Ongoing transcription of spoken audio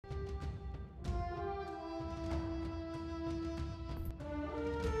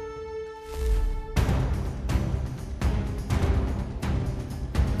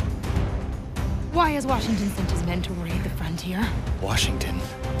Why has Washington sent his men to raid the frontier? Washington?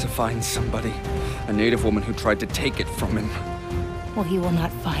 To find somebody. A native woman who tried to take it from him. Well, he will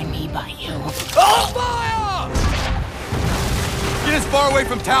not find me by you. Oh, fire! Get as far away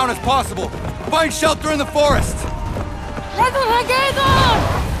from town as possible. Find shelter in the forest.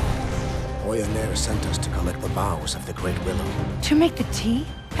 Oyanere sent us to collect the boughs of the Great Willow. To make the tea?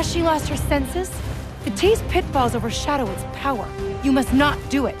 Has she lost her senses? The tea's pitfalls overshadow its power. You must not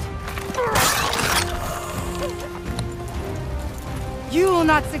do it. You will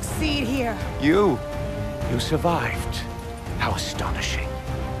not succeed here. You survived. How astonishing.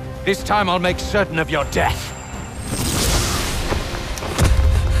 This time I'll make certain of your death.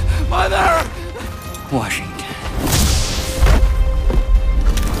 Mother! Washington.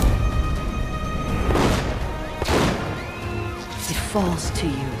 It falls to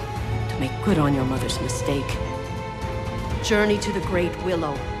you to make good on your mother's mistake. Journey to the Great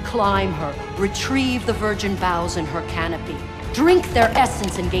Willow, climb her, retrieve the virgin boughs in her canopy, drink their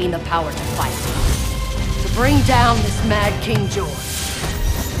essence and gain the power to fight. To bring down this mad King George.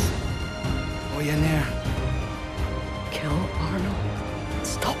 Oyanere. Kill Arnold.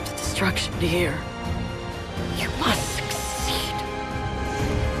 Stop the destruction here. You must succeed.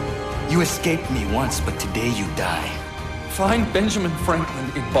 You escaped me once, but today you die. Find Benjamin Franklin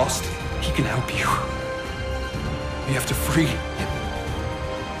in Boston. He can help you. You have to free him.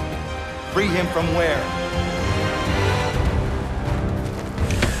 Free him from where?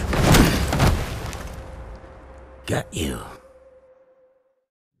 Get you.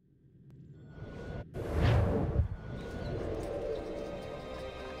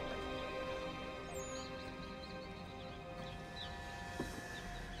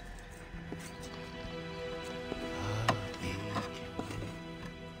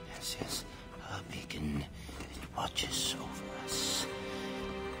 Watches over us.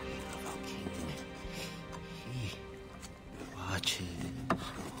 We love our king. He watches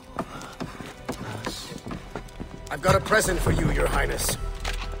over us. I've got a present for you, Your Highness.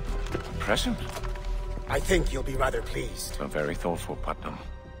 Present? I think you'll be rather pleased. Very thoughtful, Putnam.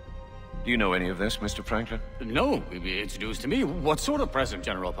 Do you know any of this, Mr. Franklin? No, it's news to me. What sort of present,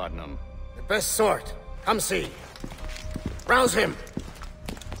 General Putnam? The best sort. Come see. Rouse him.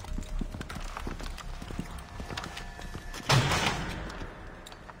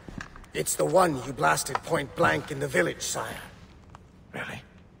 It's the one you blasted point blank in the village, sire. Really?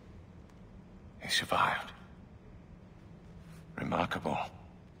 He survived. Remarkable.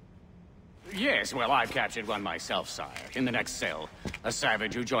 Yes, well, I've captured one myself, sire, in the next cell. A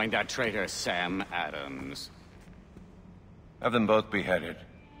savage who joined that traitor Sam Adams. Have them both beheaded.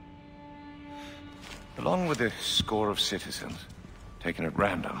 Along with a score of citizens, taken at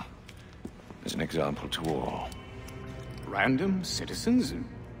random, as an example to all. Random citizens?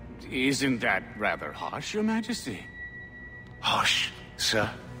 Isn't that rather harsh, Your Majesty? Harsh, sir?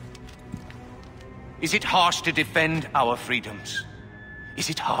 Is it harsh to defend our freedoms? Is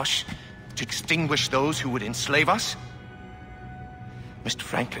it harsh to extinguish those who would enslave us? Mr.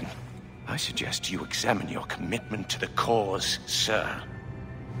 Franklin, I suggest you examine your commitment to the cause, sir.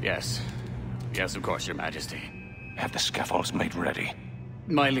 Yes. Yes, of course, Your Majesty. Have the scaffolds made ready.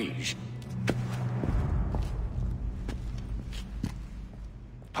 My liege.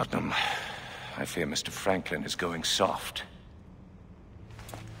 Putnam, I fear Mr. Franklin is going soft.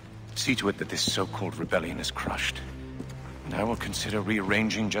 See to it that this so-called rebellion is crushed. And I will consider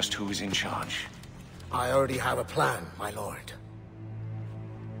rearranging just who is in charge. I already have a plan, my lord.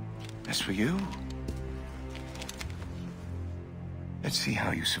 As for you, let's see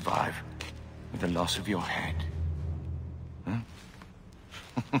how you survive with the loss of your head. Huh?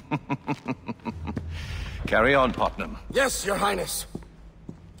 Carry on, Putnam. Yes, Your Highness.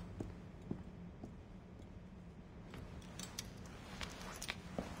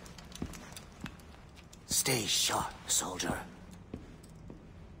 Stay sharp, soldier.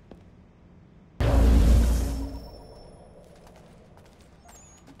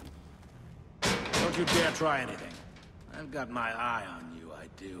 Don't you dare try anything. I've got my eye on you, I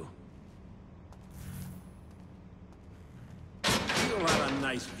do. You'll have a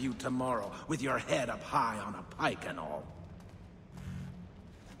nice view tomorrow, with your head up high on a pike and all.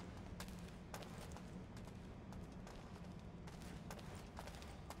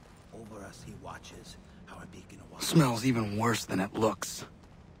 Over us he watches. Our beacon watches. Smells even worse than it looks.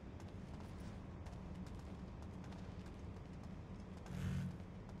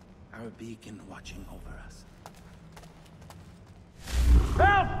 Our beacon watching over us.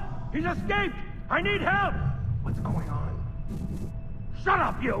 Help! He's escaped! I need help! What's going on? Shut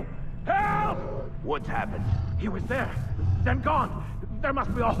up, you! Help! What's happened? He was there, then gone. There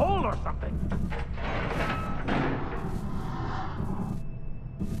must be a hole or something.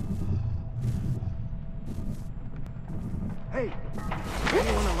 Hey!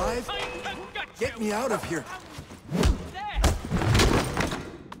 Anyone alive? Get me out of here!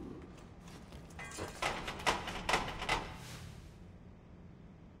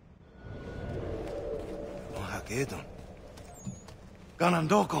 Mohageddon.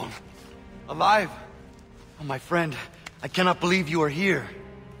 Ganondokon. Alive. Oh, my friend. I cannot believe you are here.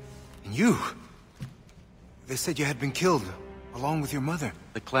 And you? They said you had been killed, along with your mother.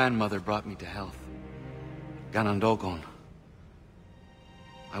 The clan mother brought me to health. Ganondokon.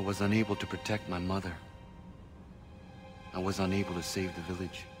 I was unable to protect my mother. I was unable to save the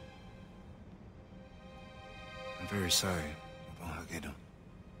village. I'm very sorry, Mohageddon.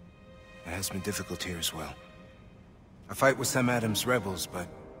 It has been difficult here as well. I fight with Sam Adams' rebels, but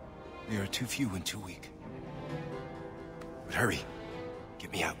they are too few and too weak. But hurry.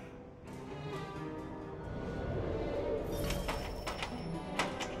 Get me out.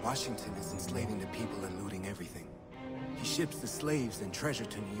 Washington is enslaving the people and looting everything. He ships the slaves and treasure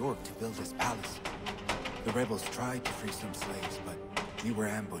to New York to build his palace. The rebels tried to free some slaves, but we were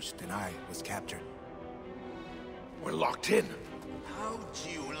ambushed and I was captured. We're locked in. How'd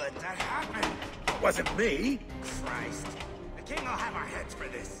you let that happen? It wasn't me. Christ. The king will have our heads for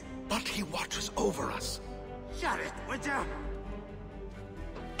this. But he watches over us. Shut it, would ya?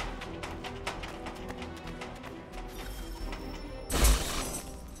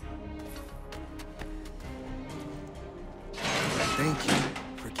 Thank you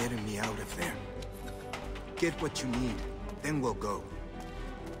for getting me out of there. Get what you need, then we'll go.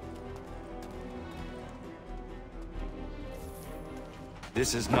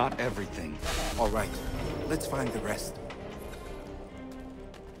 This is not everything. All right, let's find the rest.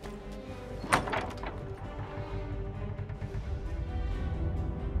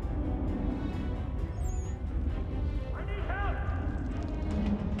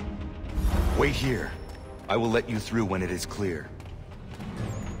 Wait here. I will let you through when it is clear.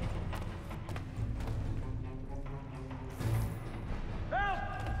 Help!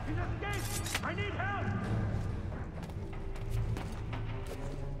 He's escaped! I need help!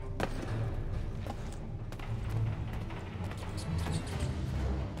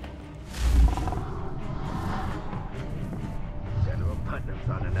 General Putnam's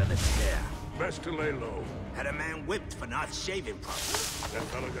on another tear. Best to lay low. Had a man whipped for not shaving properly. That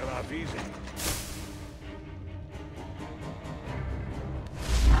fella got off easy.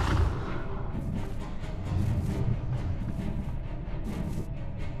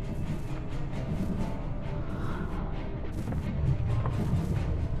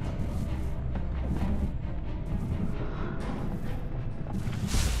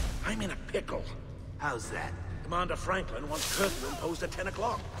 I'm in a pickle. How's that? Commander Franklin wants curfew imposed at 10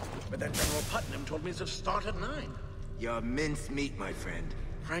 o'clock. But then General Putnam told me to start at 9. You're mincemeat, my friend.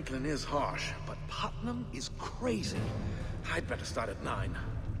 Franklin is harsh, but Putnam is crazy. I'd better start at 9.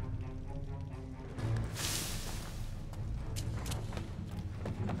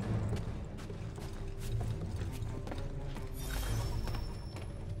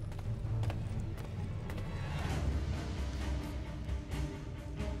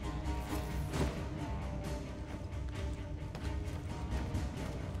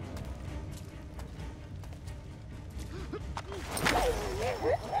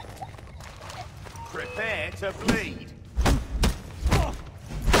 Prepare to bleed.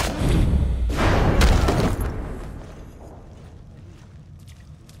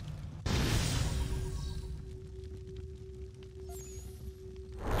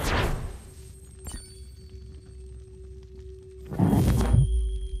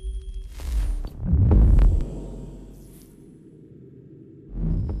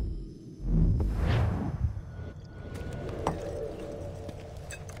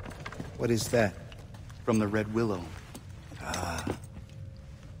 What is that? From the Red Willow.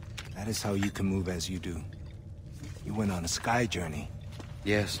 That is how you can move as you do. You went on a sky journey.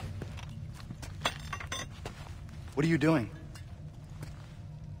 Yes. What are you doing?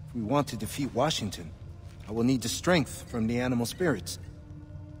 If we want to defeat Washington, I will need the strength from the animal spirits.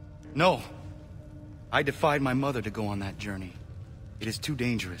 No. I defied my mother to go on that journey. It is too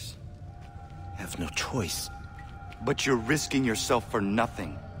dangerous. I have no choice. But you're risking yourself for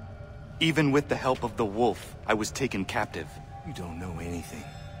nothing. Even with the help of the wolf, I was taken captive. You don't know anything.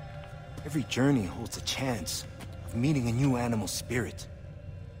 Every journey holds a chance of meeting a new animal spirit.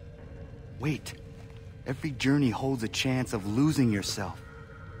 Wait. Every journey holds a chance of losing yourself.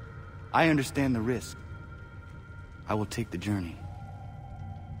 I understand the risk. I will take the journey.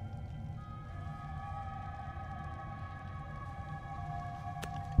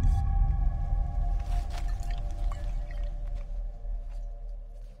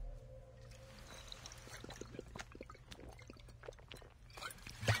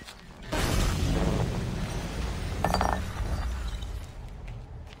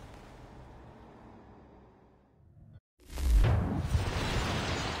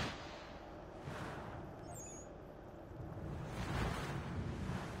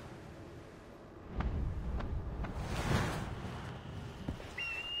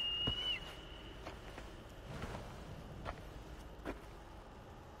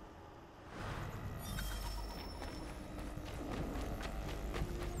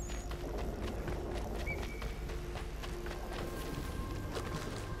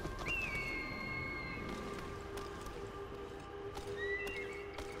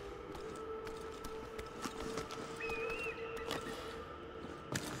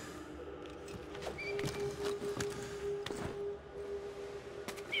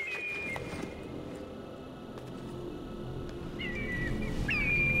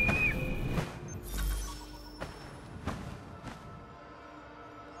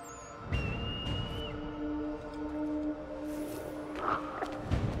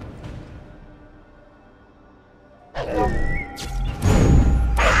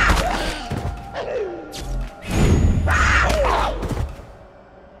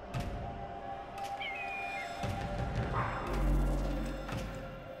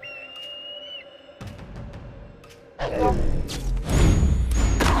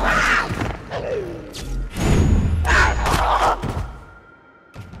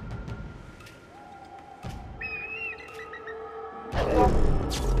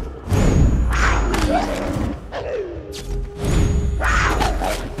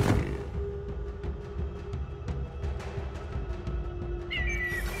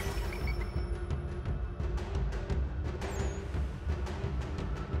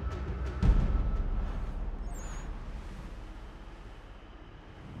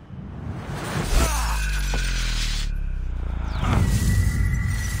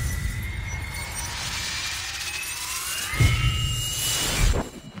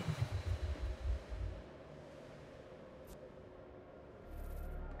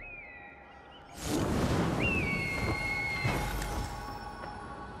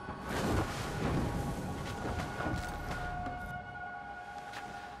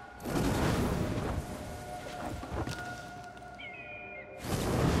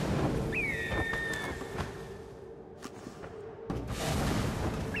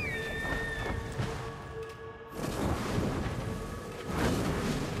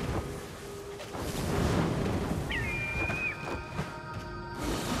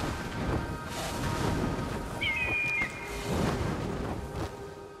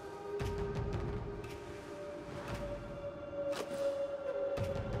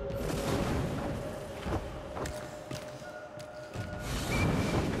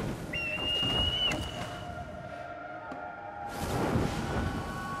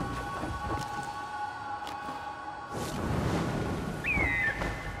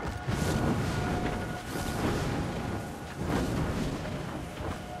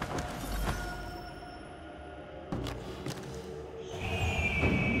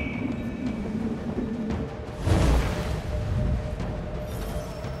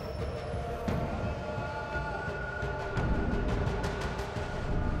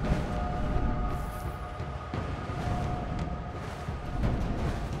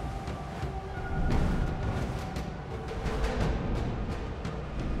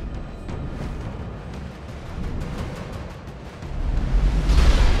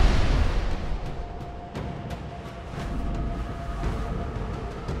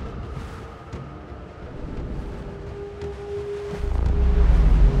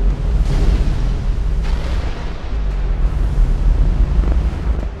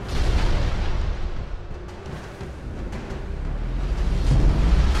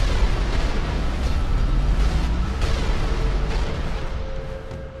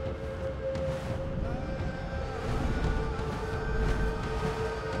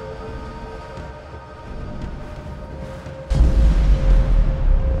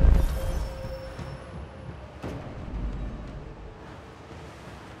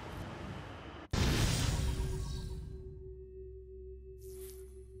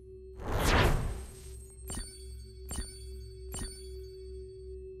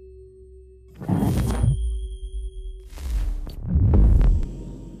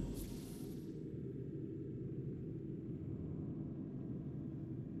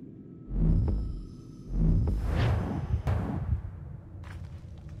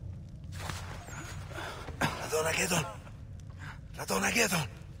 Radonageddon! Radonageddon!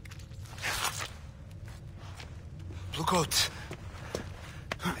 Blue coats.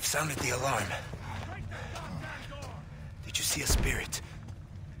 I've sounded the alarm. Did you see a spirit?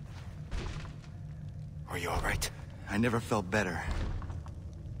 Are you all right? I never felt better.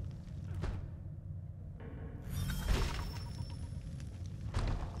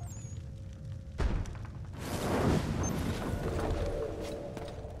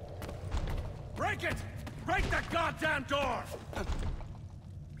 Break it! Break the goddamn door!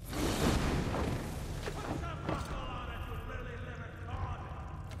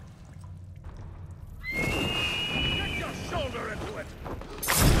 Get your shoulder into it!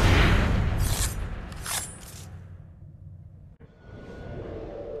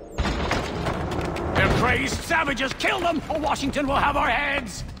 They're crazed savages! Kill them, or Washington will have our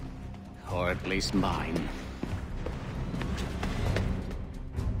heads! Or at least mine.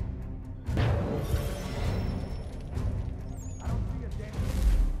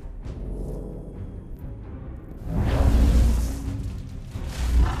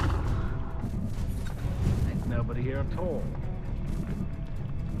 Ain't nobody here at all.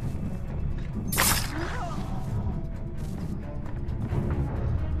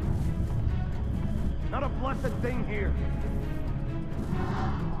 Not a blessed thing here.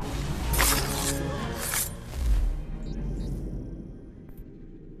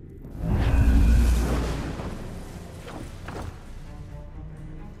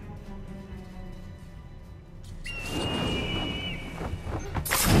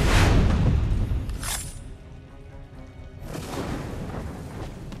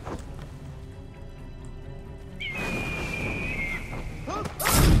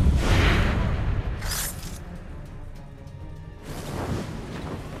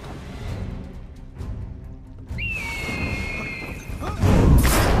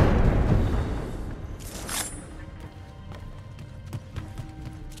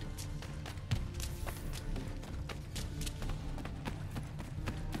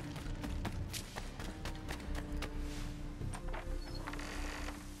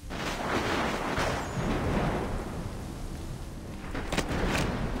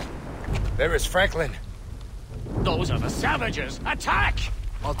 There is Franklin. Those are the savages! Attack!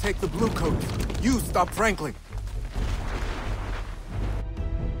 I'll take the blue coat. You stop Franklin.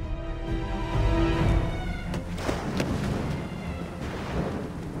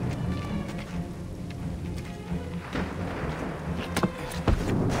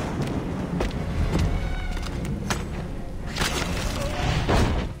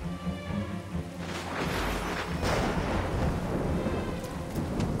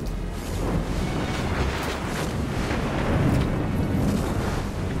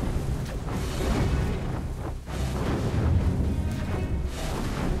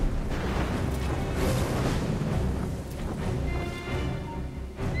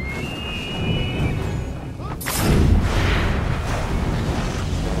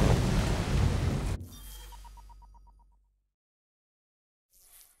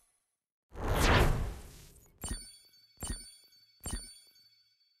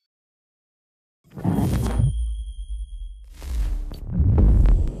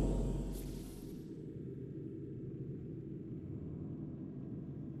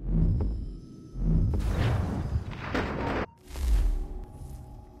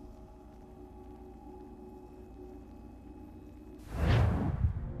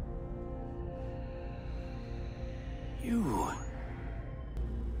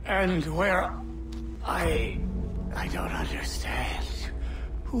 And where... I don't understand.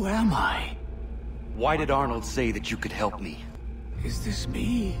 Who am I? Why did Arnold say that you could help me? Is this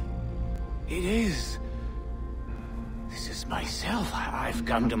me? It is. This is myself. I've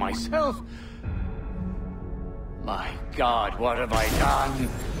come to myself. My God, what have I done?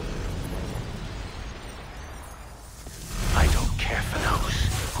 I don't care for those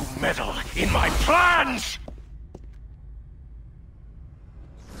who meddle in my plans!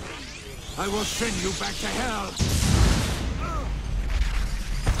 I will send you back to hell!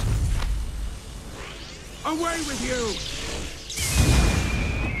 Away with you!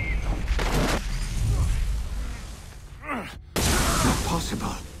 Not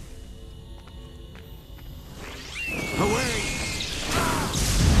possible. Away!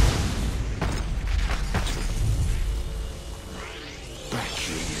 Back,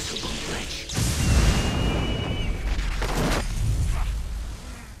 you miserable wretch.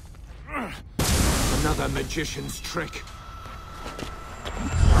 Another magician's trick.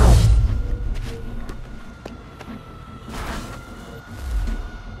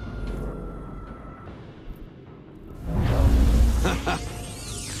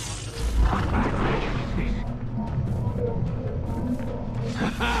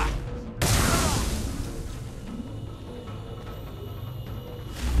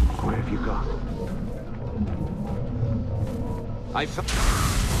 you got?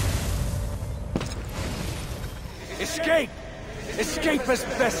 Escape! Escape as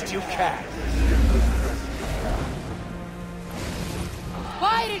best you can!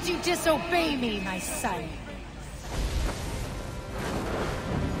 Why did you disobey me, my son?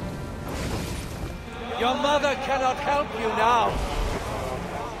 Your mother cannot help you now!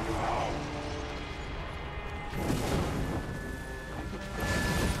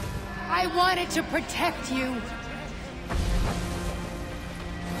 I wanted to protect you.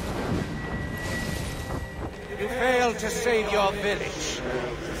 You failed to save your village.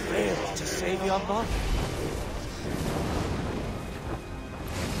 You failed to save your mother.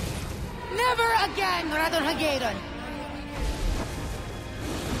 Never again, Radon.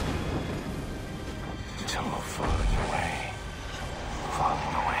 So falling away.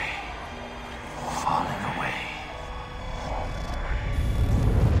 Falling away. Falling away.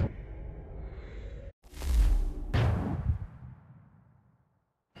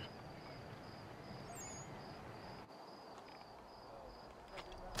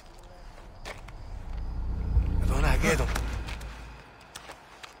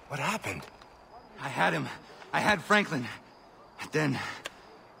 What happened? I had him. I had Franklin. Then...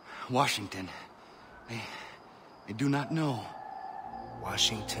 Washington. I do not know.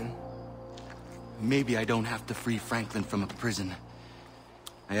 Washington? Maybe I don't have to free Franklin from a prison.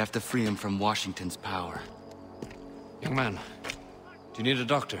 I have to free him from Washington's power. Young man, do you need a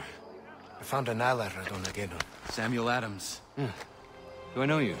doctor? I found an ally, Don Aguedo. Samuel Adams. Yeah. Do I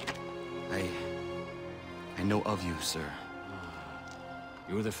know you? I know of you, sir.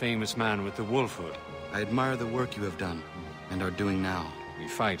 You're the famous man with the wolf hood. I admire the work you have done, and are doing now. We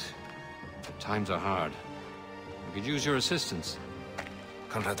fight, but times are hard. We could use your assistance.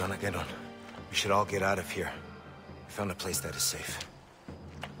 Conrad Don Aguedo, we should all get out of here. We found a place that is safe.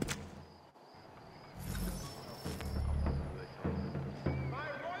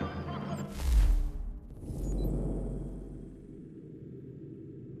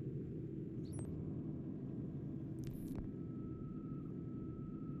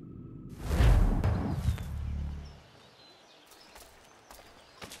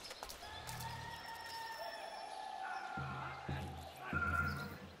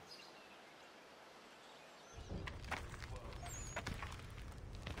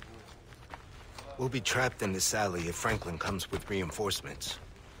 We'll be trapped in this alley if Franklin comes with reinforcements.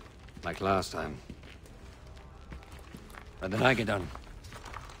 Like last time. And then I get done.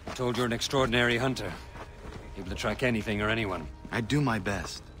 I'm told you're an extraordinary hunter. Able to track anything or anyone. I do my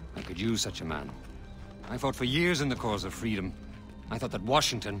best. I could use such a man. I fought for years in the cause of freedom. I thought that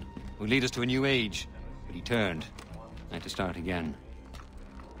Washington would lead us to a new age. But he turned. I had to start again.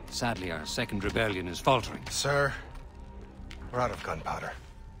 Sadly, our second rebellion is faltering. Sir, we're out of gunpowder.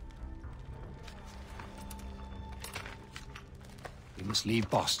 We must leave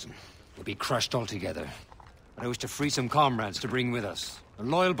Boston. We'll be crushed altogether. But I wish to free some comrades to bring with us. They're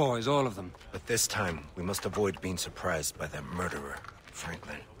loyal boys, all of them. But this time, we must avoid being surprised by that murderer,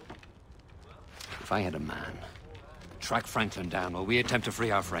 Franklin. If I had a man, track Franklin down while we attempt to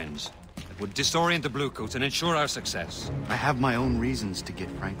free our friends. It would disorient the Bluecoats and ensure our success. I have my own reasons to get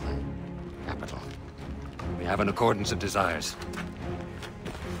Franklin. Capital. We have an accordance of desires.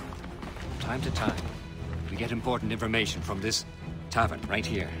 From time to time, we get important information from this tavern right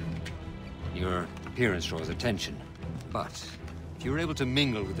here. Your appearance draws attention. But if you're able to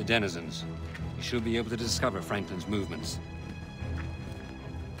mingle with the denizens, you should be able to discover Franklin's movements.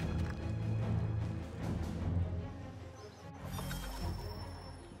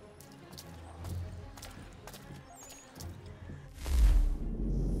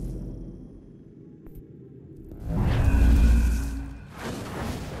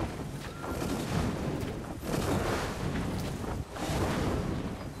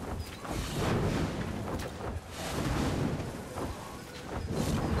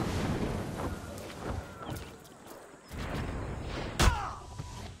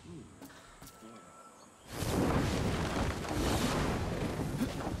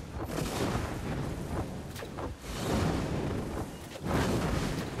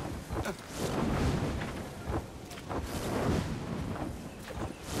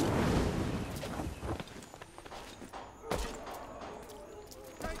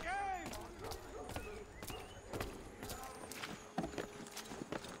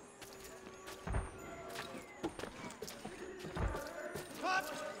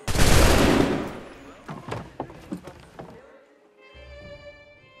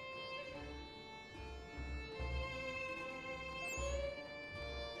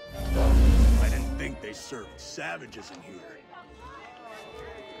 They served savages in here.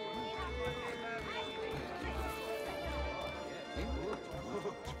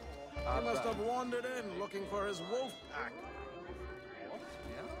 He must have wandered in looking for his wolf pack.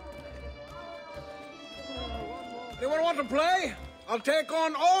 Anyone want to play? I'll take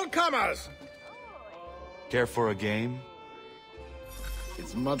on all comers. Care for a game?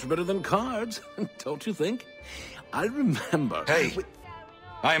 It's much better than cards, don't you think? I remember... Hey!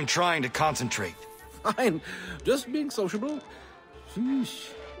 I am trying to concentrate. Fine. Just being sociable.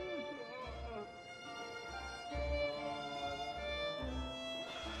 Sheesh.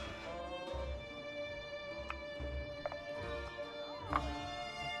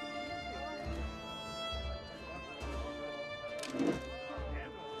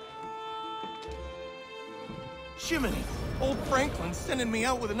 Jiminy! Old Franklin's sending me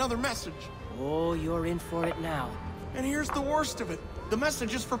out with another message. Oh, you're in for it now. And here's the worst of it. The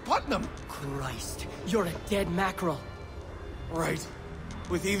message is for Putnam. Christ, you're a dead mackerel. Right.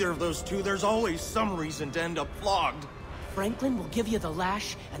 With either of those two, there's always some reason to end up flogged. Franklin will give you the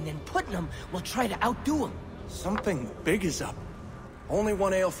lash, and then Putnam will try to outdo him. Something big is up. Only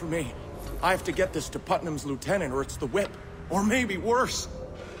one ale for me. I have to get this to Putnam's lieutenant, or it's the whip. Or maybe worse.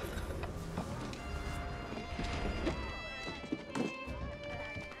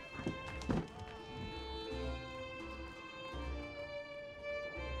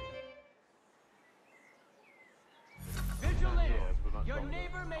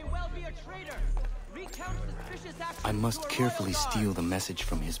 I must carefully steal the message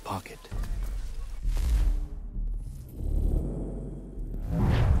from his pocket.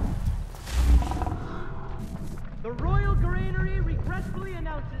 The Royal Granary regretfully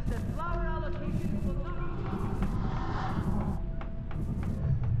announces that flour allocation will not...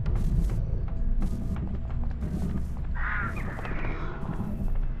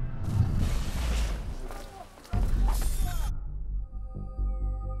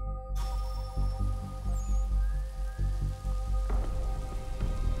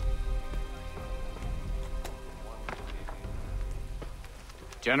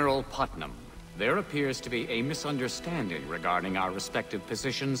 General Putnam, there appears to be a misunderstanding regarding our respective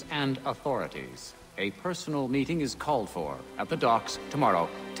positions and authorities. A personal meeting is called for at the docks tomorrow,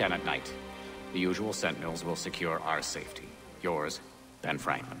 10 at night. The usual sentinels will secure our safety. Yours, Ben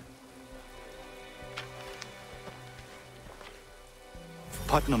Franklin. If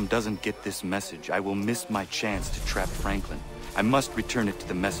Putnam doesn't get this message, I will miss my chance to trap Franklin. I must return it to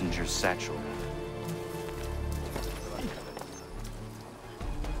the messenger's satchel.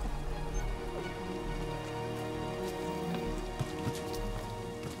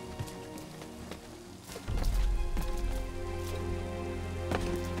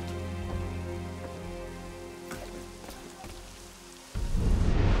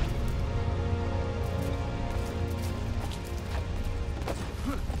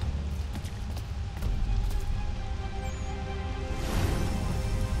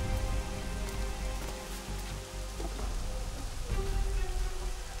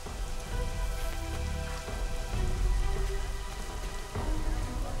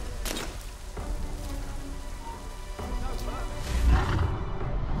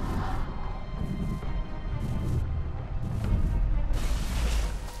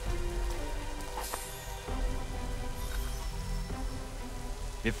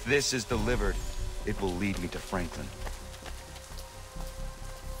 If this is delivered, it will lead me to Franklin.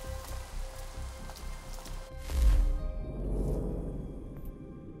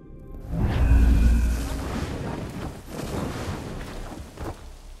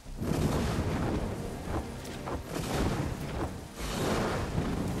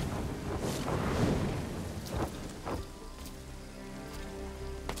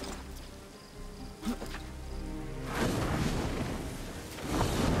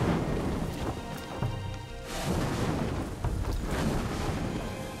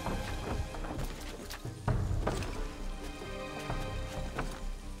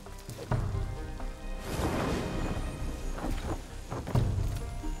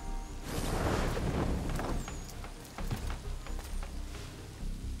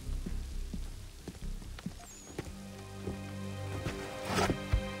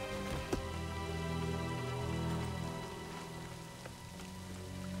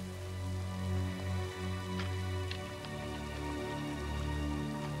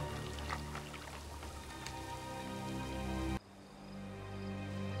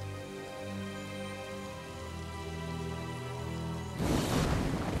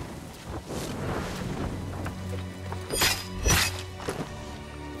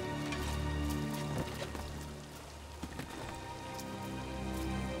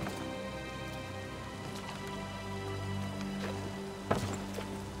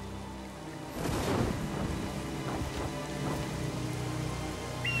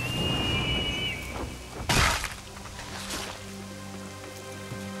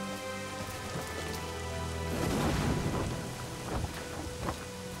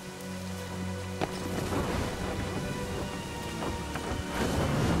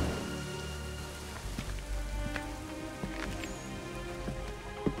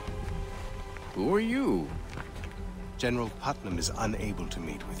 Who are you? General Putnam is unable to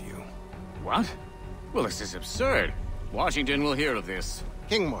meet with you. What? Well, this is absurd. Washington will hear of this.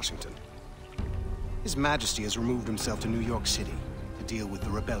 King Washington. His Majesty has removed himself to New York City to deal with the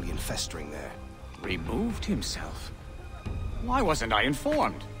rebellion festering there. Removed himself? Why wasn't I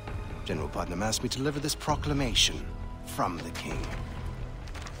informed? General Putnam asked me to deliver this proclamation from the king.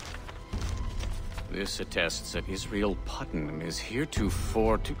 This attests that Israel Putnam is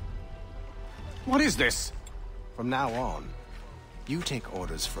heretofore to... What is this? From now on, you take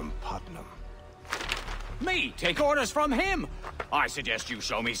orders from Putnam. Me? Take orders from him? I suggest you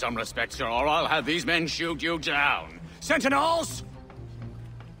show me some respect, sir, or I'll have these men shoot you down. Sentinels?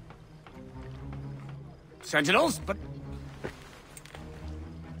 Sentinels? But...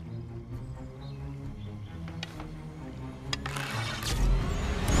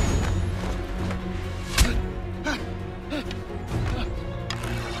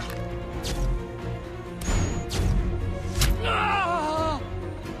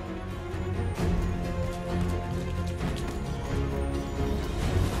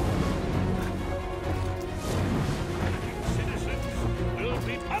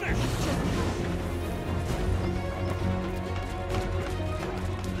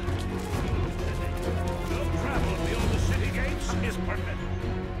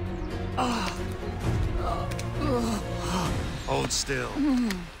 Hold still.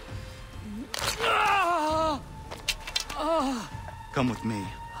 Come with me.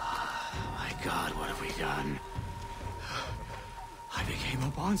 My God, what have we done? I became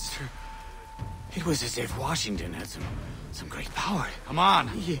a monster. It was as if Washington had some great power. Come on.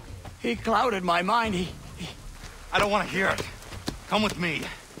 He clouded my mind. I don't want to hear it. Come with me.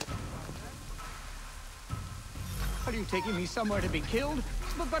 Are you taking me somewhere to be killed?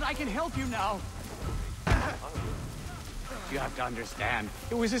 But I can help you now. You have to understand.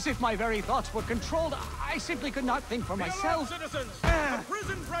 It was as if my very thoughts were controlled. I simply could not think for myself. Citizens, a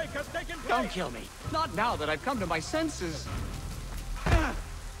prison break has taken place. Don't kill me. Not now that I've come to my senses.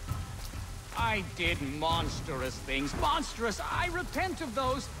 I did monstrous things. Monstrous. I repent of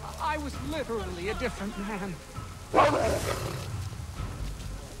those. I was literally a different man. My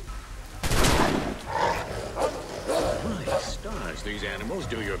stars, these animals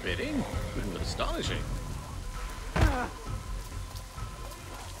do your bidding? Astonishing.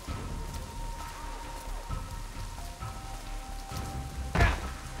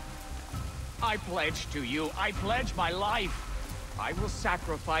 I pledge to you. I pledge my life. I will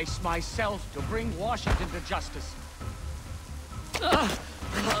sacrifice myself to bring Washington to justice.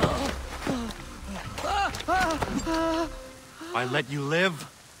 I let you live?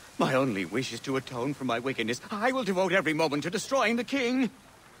 My only wish is to atone for my wickedness. I will devote every moment to destroying the king.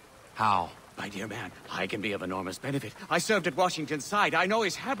 How? My dear man, I can be of enormous benefit. I served at Washington's side. I know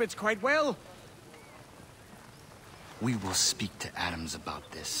his habits quite well. We will speak to Adams about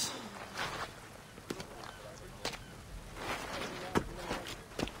this.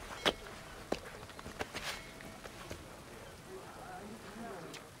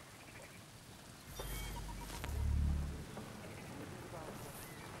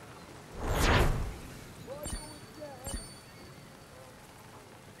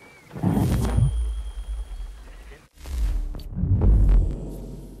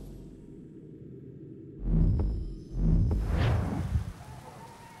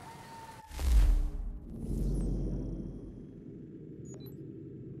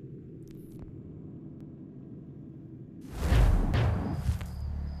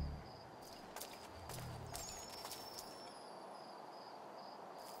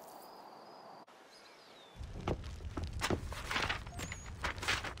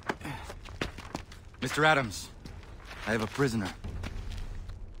 Mr. Adams, I have a prisoner.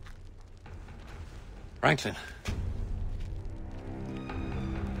 Franklin.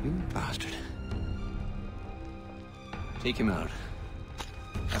 You bastard. Take him out.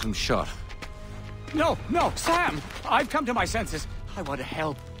 Have him shot. No, Sam! I've come to my senses. I want to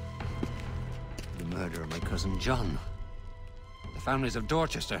help. The murder of my cousin John. The families of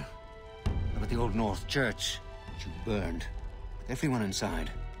Dorchester. How about the Old North Church, which you burned, with everyone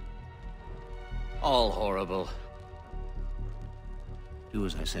inside? All horrible. Do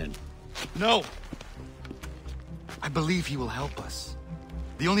as I said. No! I believe he will help us.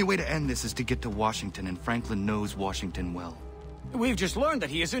 The only way to end this is to get to Washington, and Franklin knows Washington well. We've just learned that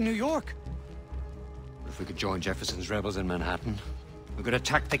he is in New York. If we could join Jefferson's rebels in Manhattan, we could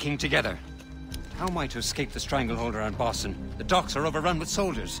attack the king together. How am I to escape the stranglehold around Boston? The docks are overrun with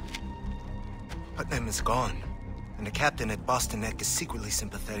soldiers. Putnam is gone, and the captain at Boston Neck is secretly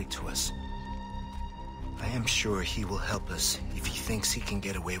sympathetic to us. I am sure he will help us if he thinks he can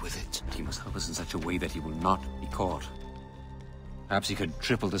get away with it. He must help us in such a way that he will not be caught. Perhaps he could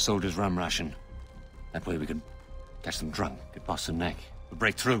triple the soldiers' rum ration. That way we could catch them drunk at Boston Neck. We'll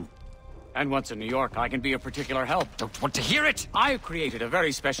break through. And once in New York, I can be of particular help. Don't want to hear it! I've created a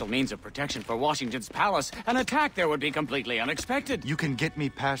very special means of protection for Washington's palace. An attack there would be completely unexpected. You can get me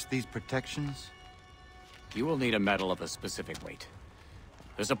past these protections? You will need a metal of a specific weight.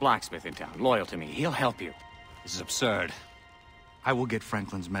 There's a blacksmith in town, loyal to me. He'll help you. This is absurd. I will get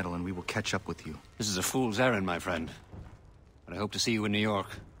Franklin's metal and we will catch up with you. This is a fool's errand, my friend. But I hope to see you in New York.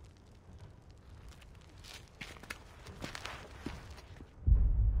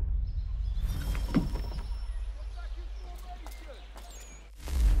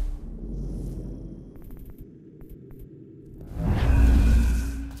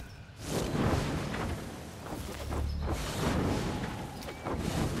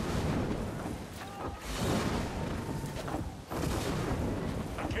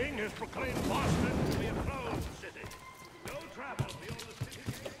 Proclaimed Boston to be a closed city. No travel beyond the city.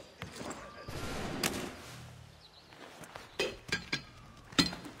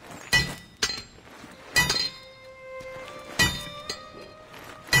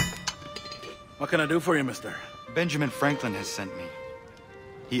 What can I do for you, mister? Benjamin Franklin has sent me.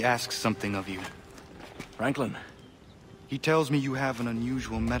 He asks something of you. Franklin? He tells me you have an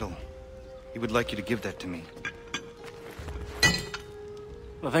unusual metal. He would like you to give that to me.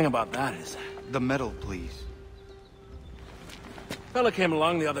 The thing about that is... The metal, please. Fella came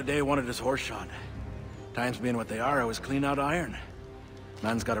along the other day, wanted his horse shot. Times being what they are, I was clean out iron.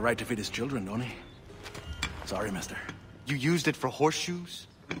 Man's got a right to feed his children, don't he? Sorry, mister. You used it for horseshoes?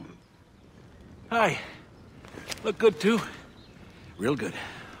 Hi. Look good, too. Real good.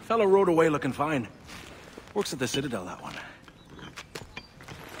 Fella rode away looking fine. Works at the Citadel, that one.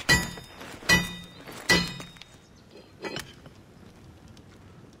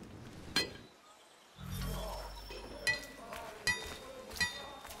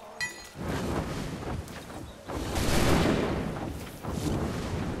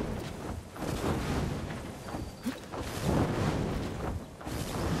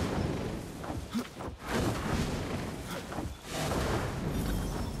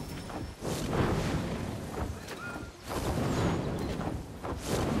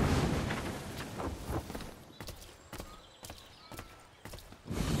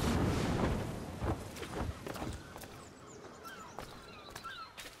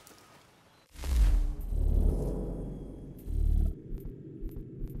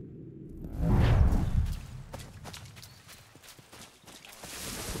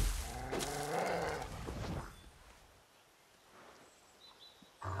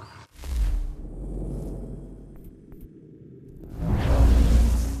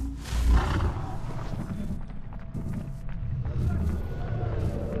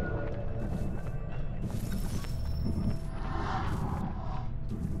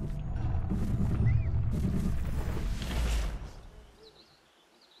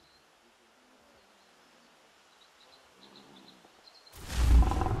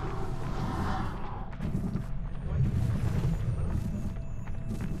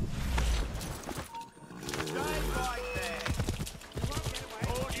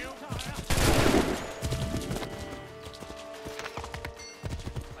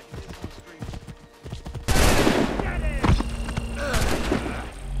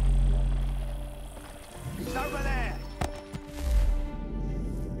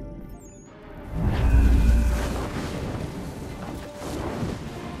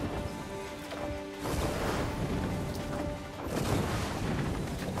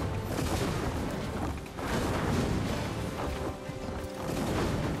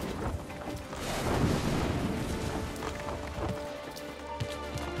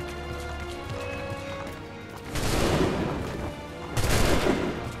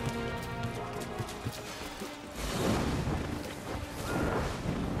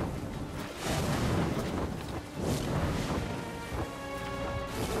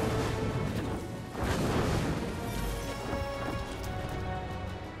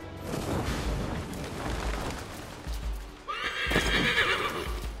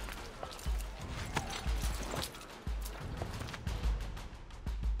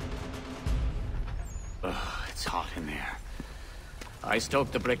 I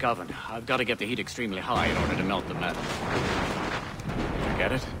stoked the brick oven. I've got to get the heat extremely high in order to melt the metal. Did you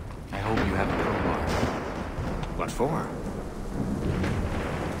get it? I hope you have a crowbar. What for?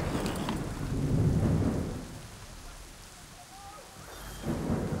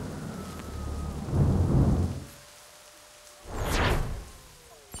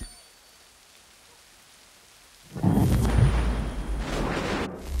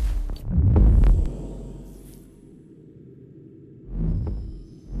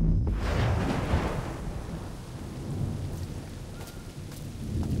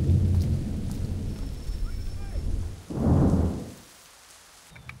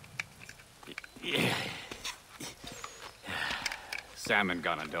 salmon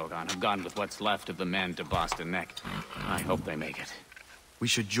gun and Dogon have gone with what's left of the men to Boston Neck. I hope they make it. We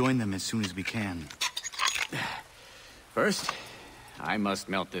should join them as soon as we can. First, I must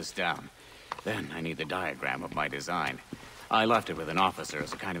melt this down. Then I need the diagram of my design. I left it with an officer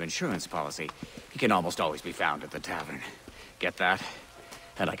as a kind of insurance policy. He can almost always be found at the tavern. Get that?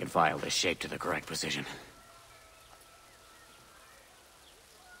 And I can file this shape to the correct position.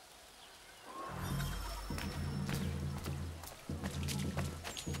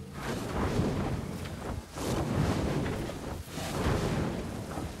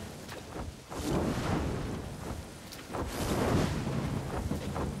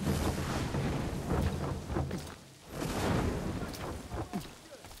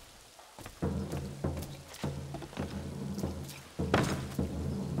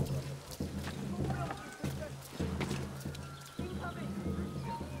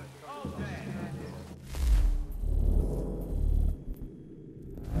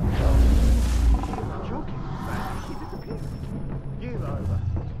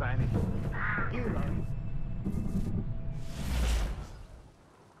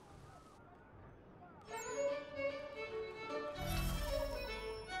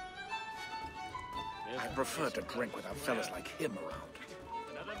 I prefer to drink without fellas like him around.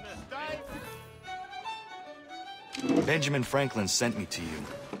 Benjamin Franklin sent me to you.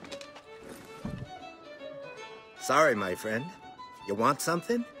 Sorry, my friend. You want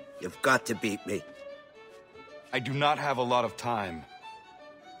something? You've got to beat me. I do not have a lot of time.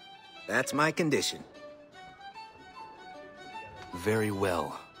 That's my condition. Very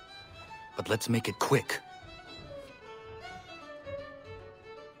well. But let's make it quick.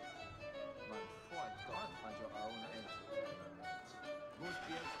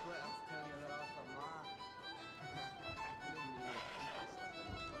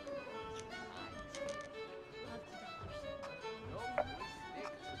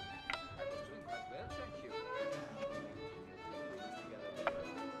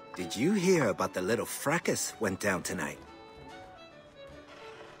 Did you hear about the little fracas went down tonight?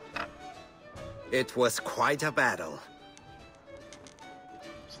 It was quite a battle.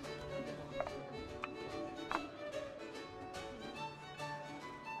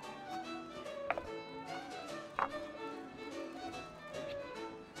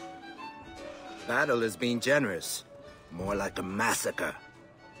 Battle is being generous. More like a massacre.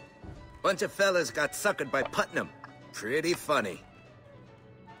 Bunch of fellas got suckered by Putnam. Pretty funny.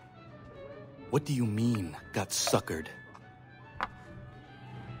 What do you mean, got suckered?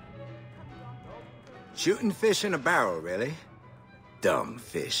 Shooting fish in a barrel, really? Dumb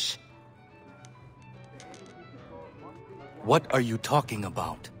fish. What are you talking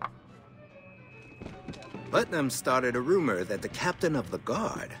about? Putnam started a rumor that the captain of the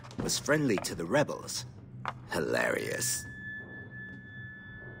guard was friendly to the rebels. Hilarious.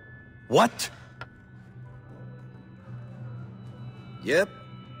 What? Yep.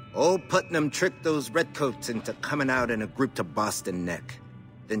 Old Putnam tricked those redcoats into coming out in a group to Boston Neck,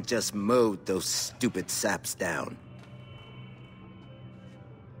 then just mowed those stupid saps down.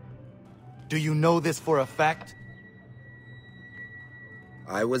 Do you know this for a fact?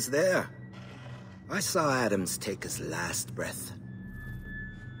 I was there. I saw Adams take his last breath.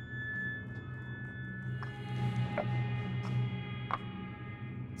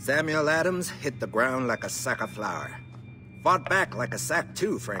 Samuel Adams hit the ground like a sack of flour. Fought back like a sack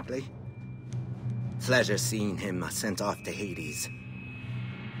too, frankly. Pleasure seeing him sent off to Hades.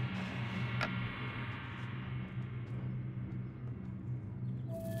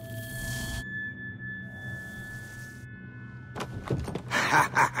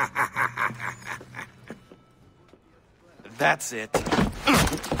 That's it.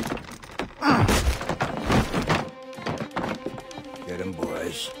 Get him,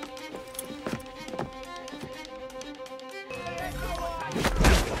 boys.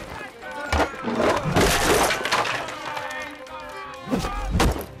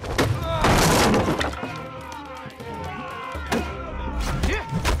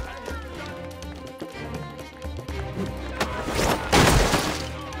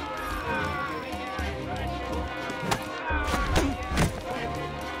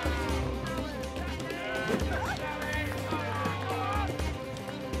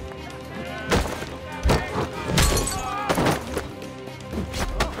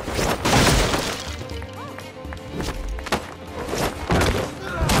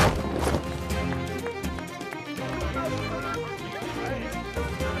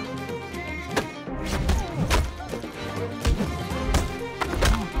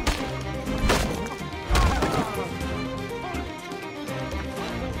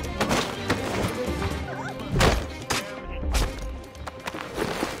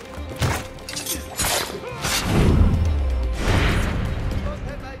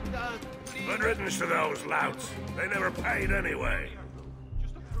 As for those louts, they never paid anyway.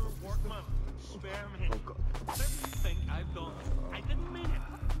 Just a poor workman. Spare me. Everything I've done, I didn't mean it.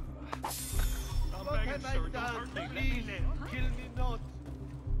 I'm begging, sir, don't hurt me. Let me live. Kill me not.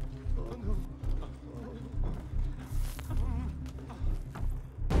 Oh no.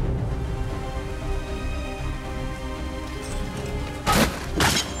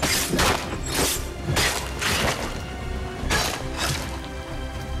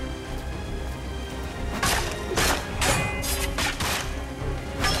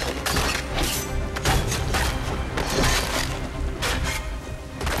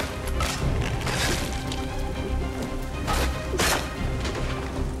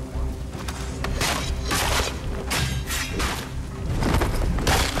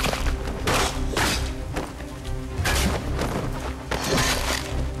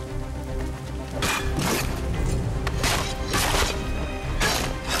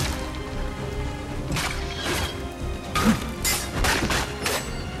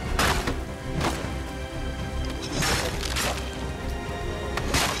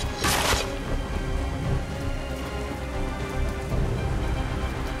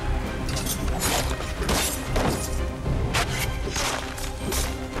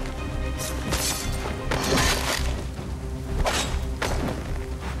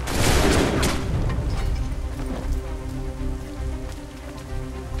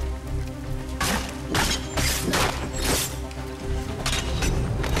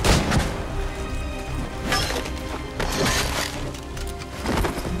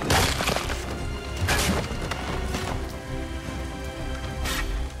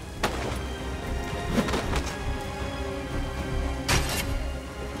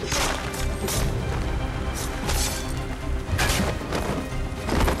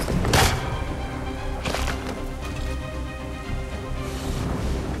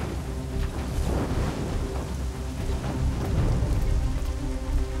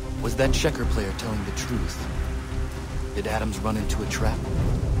 Was that checker player telling the truth? Did Adams run into a trap?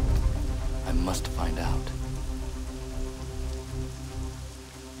 I must find out.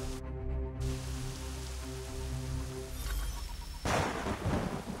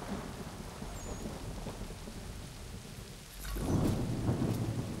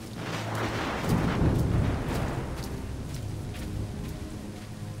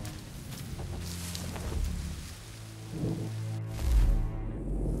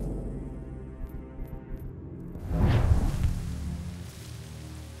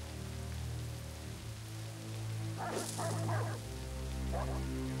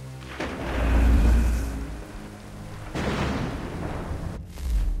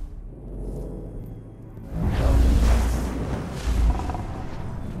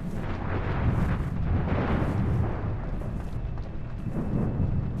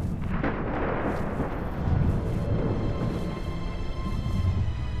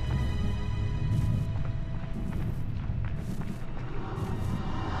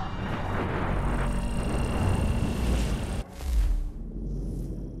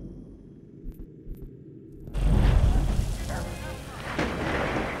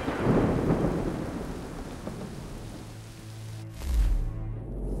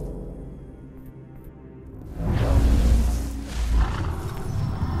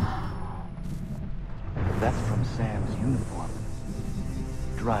 That's from Sam's uniform.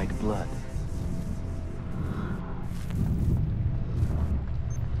 Dried blood.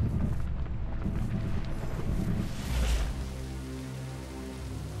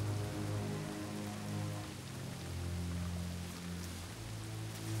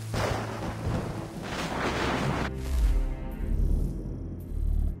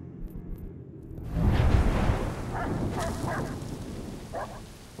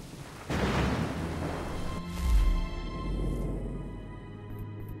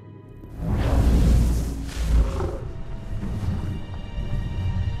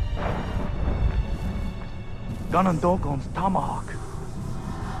 Ganondogon's tomahawk.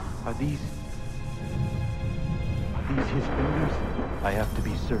 Are these his fingers? I have to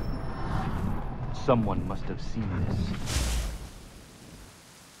be certain. Someone must have seen this.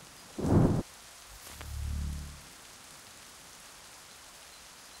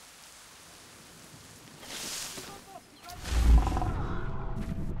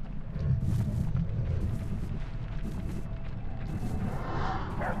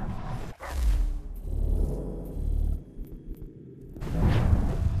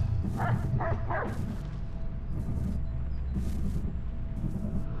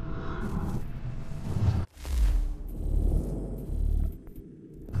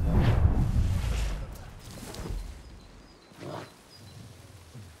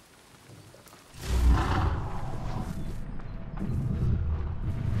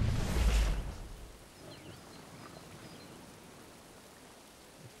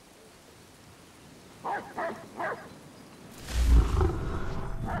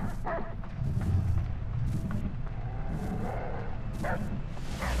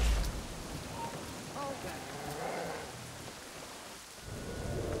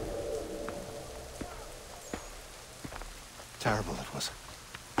 Terrible it was.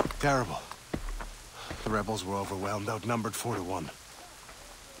 Terrible. The rebels were overwhelmed, outnumbered 4-1.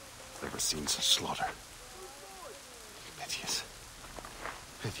 Never seen such slaughter. Piteous.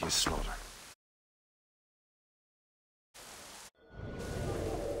 Piteous slaughter.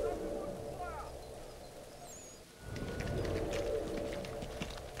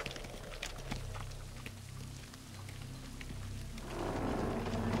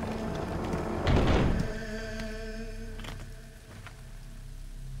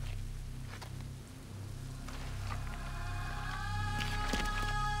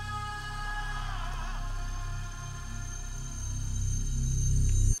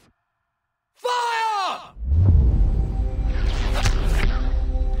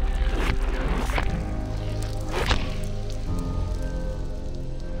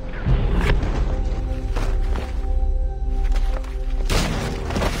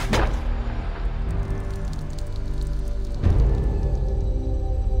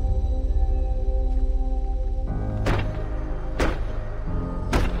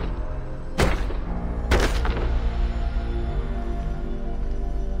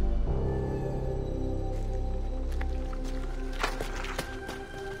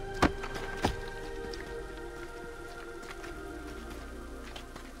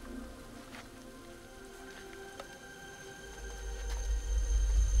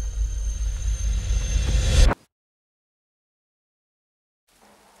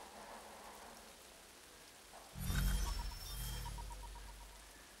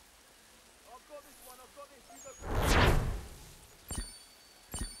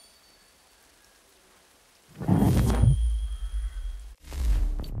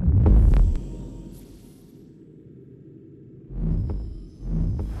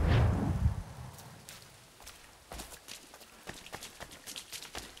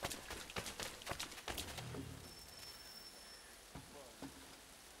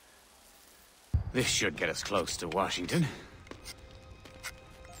 This should get us close to Washington.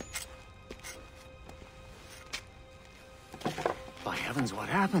 By heavens, what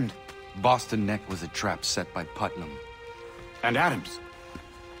happened? Boston Neck was a trap set by Putnam. And Adams.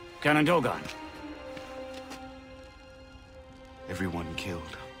 Canandogan. Everyone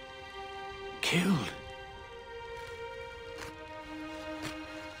killed. Killed?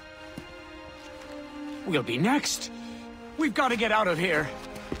 We'll be next. We've got to get out of here.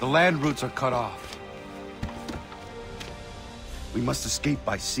 The land routes are cut off. We must escape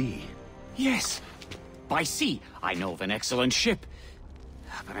by sea. Yes, by sea. I know of an excellent ship,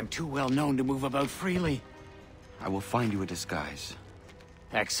 but I'm too well known to move about freely. I will find you a disguise.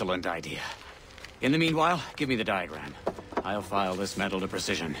 Excellent idea. In the meanwhile, give me the diagram. I'll file this metal to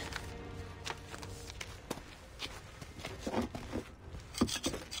precision.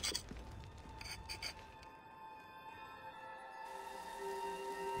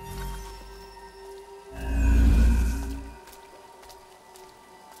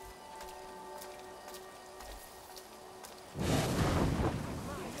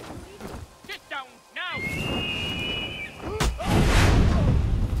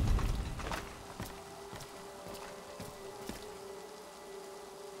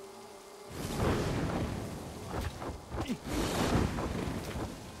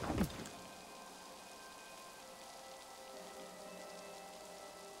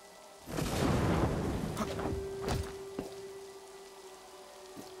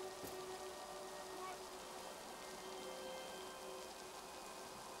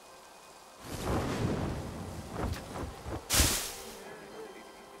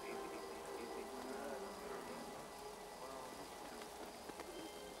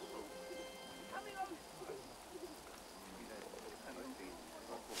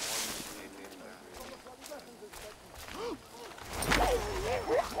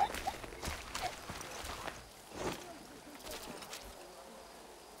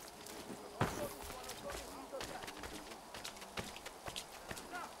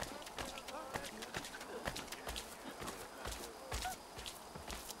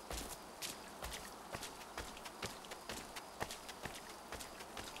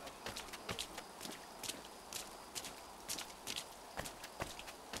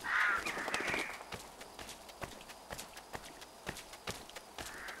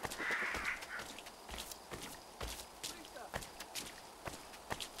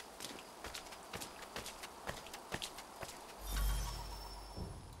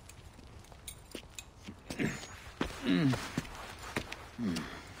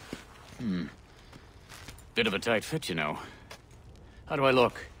 Bit of a tight fit, you know. How do I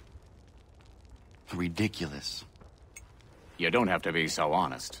look? Ridiculous. You don't have to be so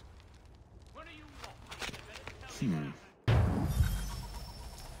honest.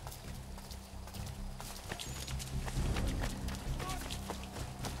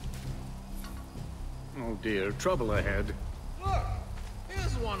 Oh dear, trouble ahead. Look,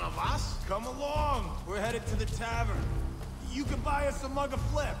 here's one of us. Come along. We're headed to the tavern. You can buy us a mug of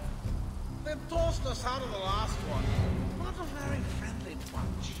flip. They tossed us out of the last one. Not a very friendly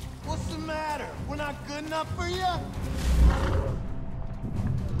bunch. What's the matter? We're not good enough for you?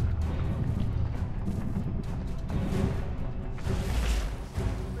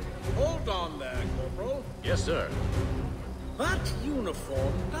 Hold on there, Corporal. Yes, sir. That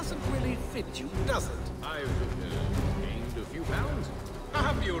uniform doesn't really fit you, does it? I've gained a few pounds.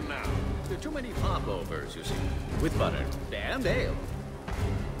 Have you now? There are too many popovers, you see. With butter and ale.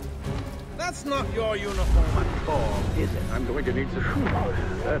 That's not your uniform at all, is it? I'm going to need some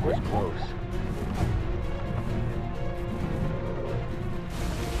shoes. That was close.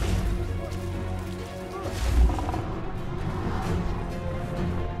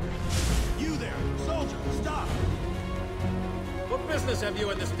 You there, soldier, stop! What business have you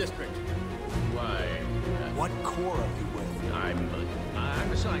in this district? Why? What corps are you with?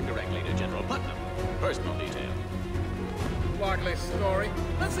 I'm assigned directly to General Putnam. Personal detail. Likely story.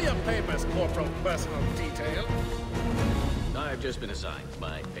 Let's see your papers, Corporal Personal Detail. I've just been assigned.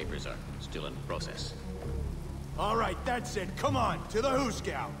 My papers are still in process. All right, that's it. Come on, to the Who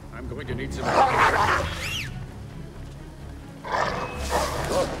Scout. I'm going to need some...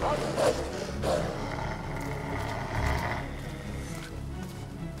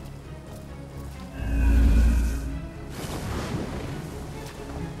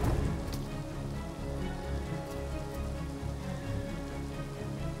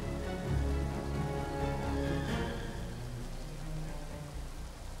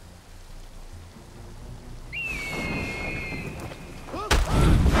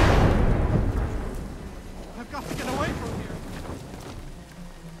 I've got to get away from here.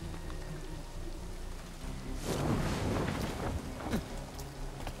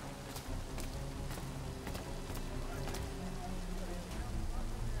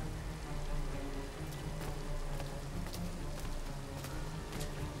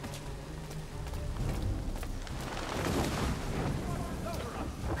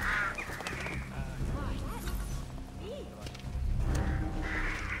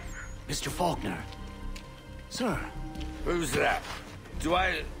 Mr. Faulkner. Sir. Who's that? Do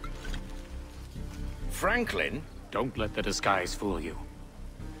I... Franklin? Don't let the disguise fool you.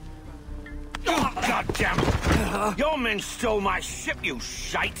 Oh, God damn it! Your men stole my ship, you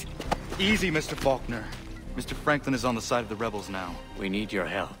shite! Easy, Mr. Faulkner. Mr. Franklin is on the side of the rebels now. We need your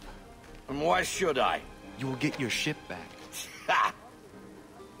help. And why should I? You will get your ship back. Ha!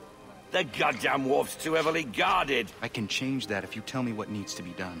 The goddamn wharf's too heavily guarded. I can change that if you tell me what needs to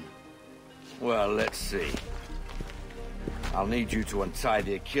be done. Well, let's see. I'll need you to untie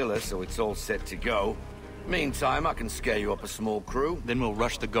the Aquila so it's all set to go. Meantime, I can scare you up a small crew. Then we'll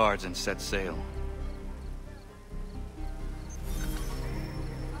rush the guards and set sail.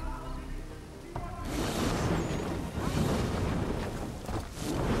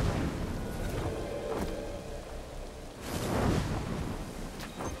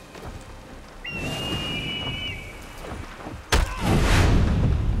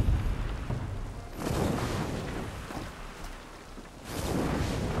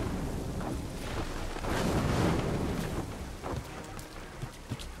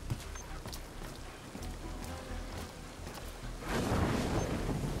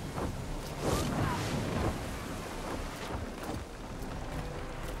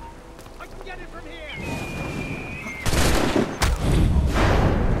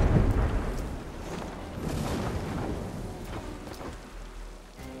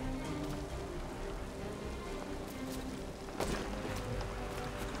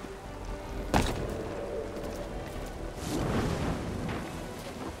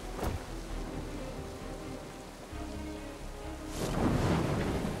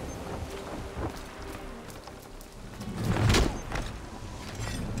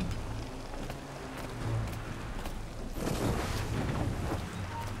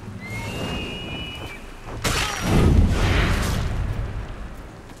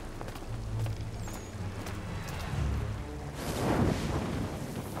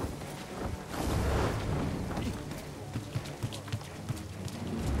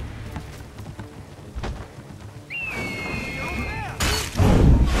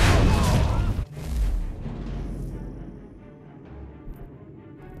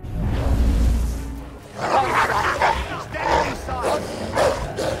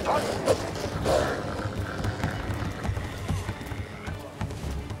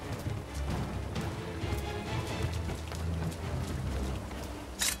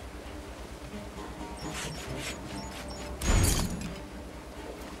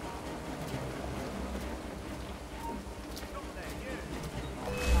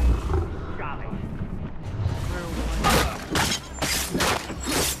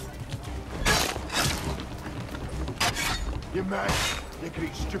 mad? Look at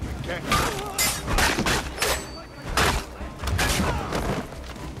these stupid gangs.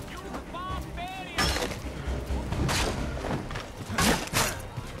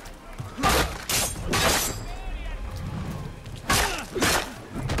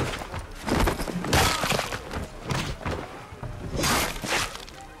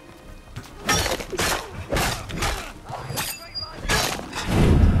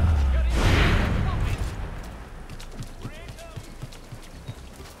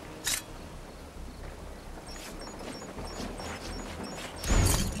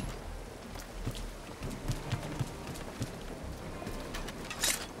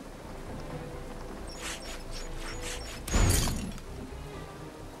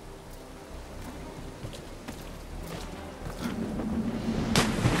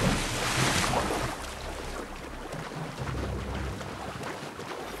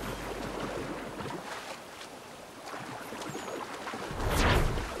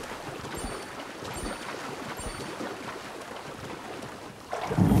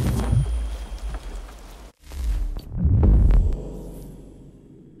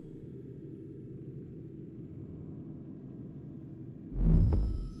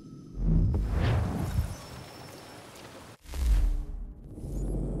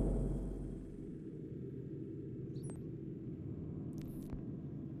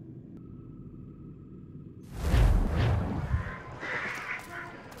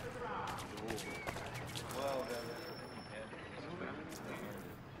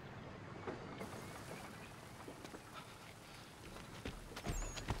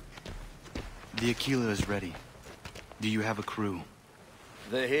 The Aquila is ready. Do you have a crew?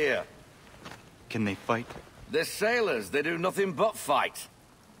 They're here. Can they fight? They're sailors. They do nothing but fight.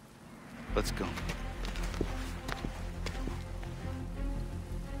 Let's go.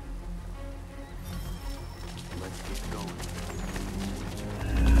 Let's get going.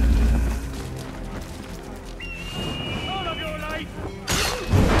 All of your life!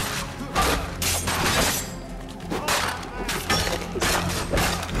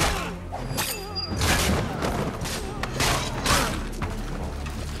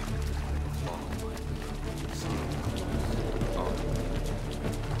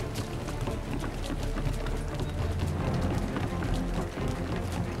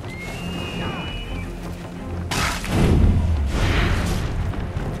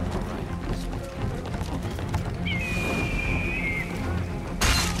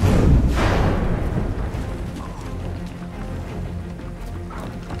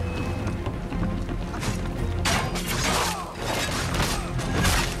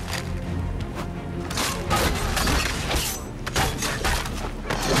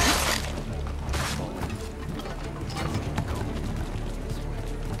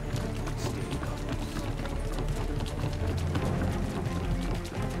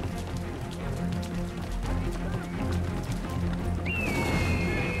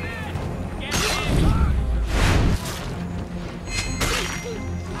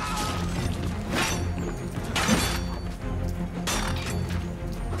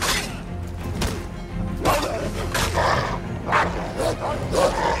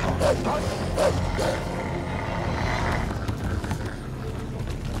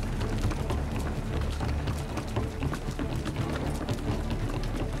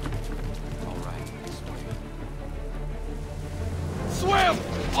 Swim!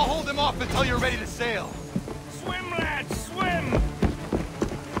 I'll hold them off until you're ready to sail. Swim, lads, swim!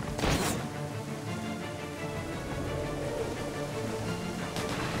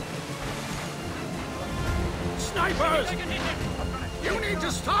 Snipers! You need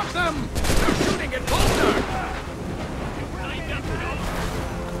to stop them! They're shooting at Bolter!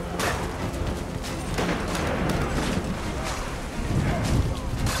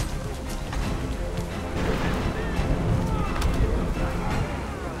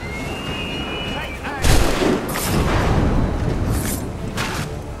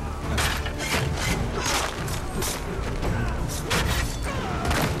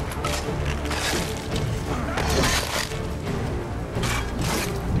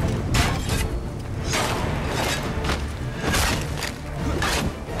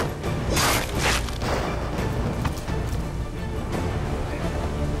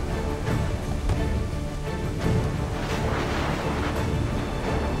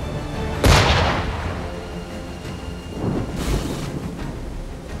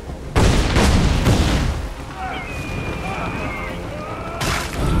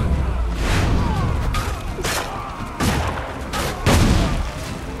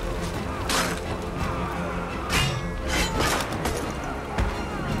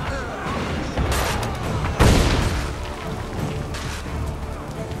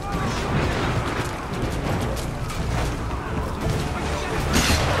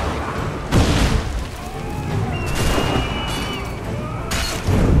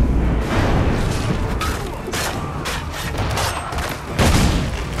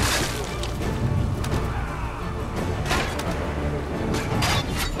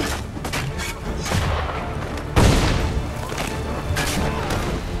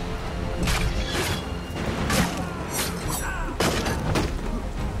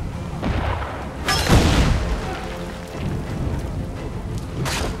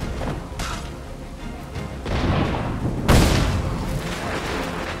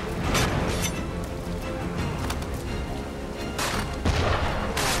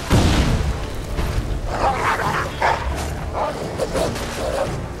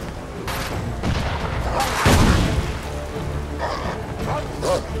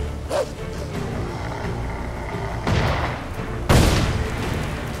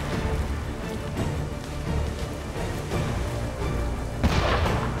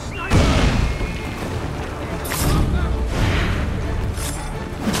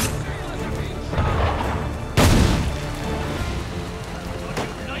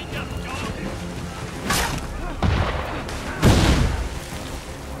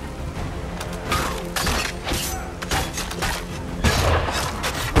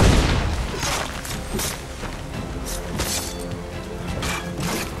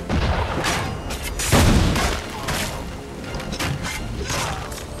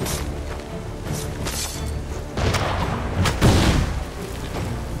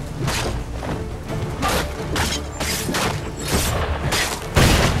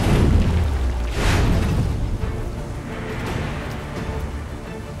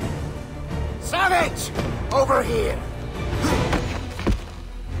 Savage! Over here!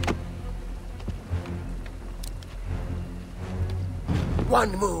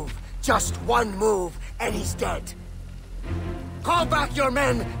 One move, just one move, and he's dead. Call back your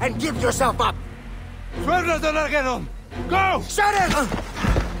men and give yourself up! Go! Shut it!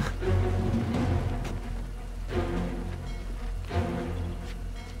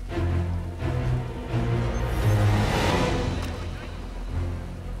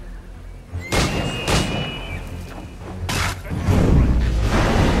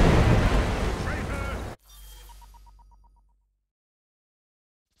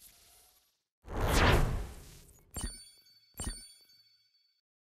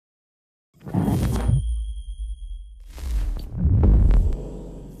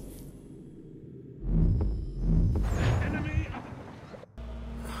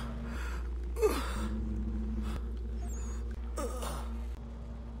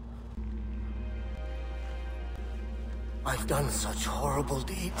 I've done such horrible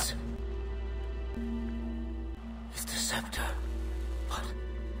deeds. It's the scepter, but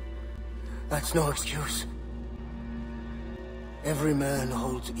that's no excuse. Every man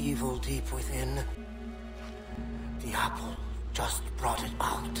holds evil deep within. The apple just brought it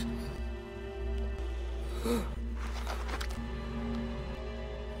out.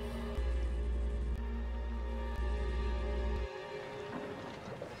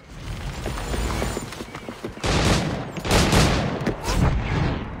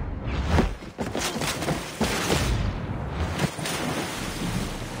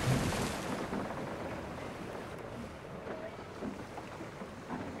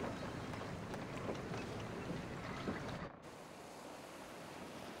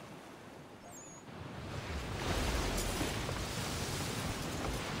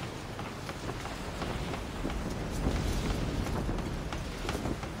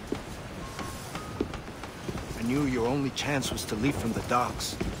 Your only chance was to leave from the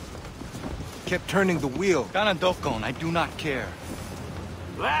docks. Kept turning the wheel. Ganandokon, I do not care.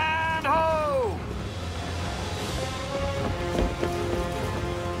 Land ho!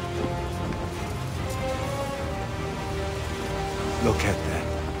 Look at that.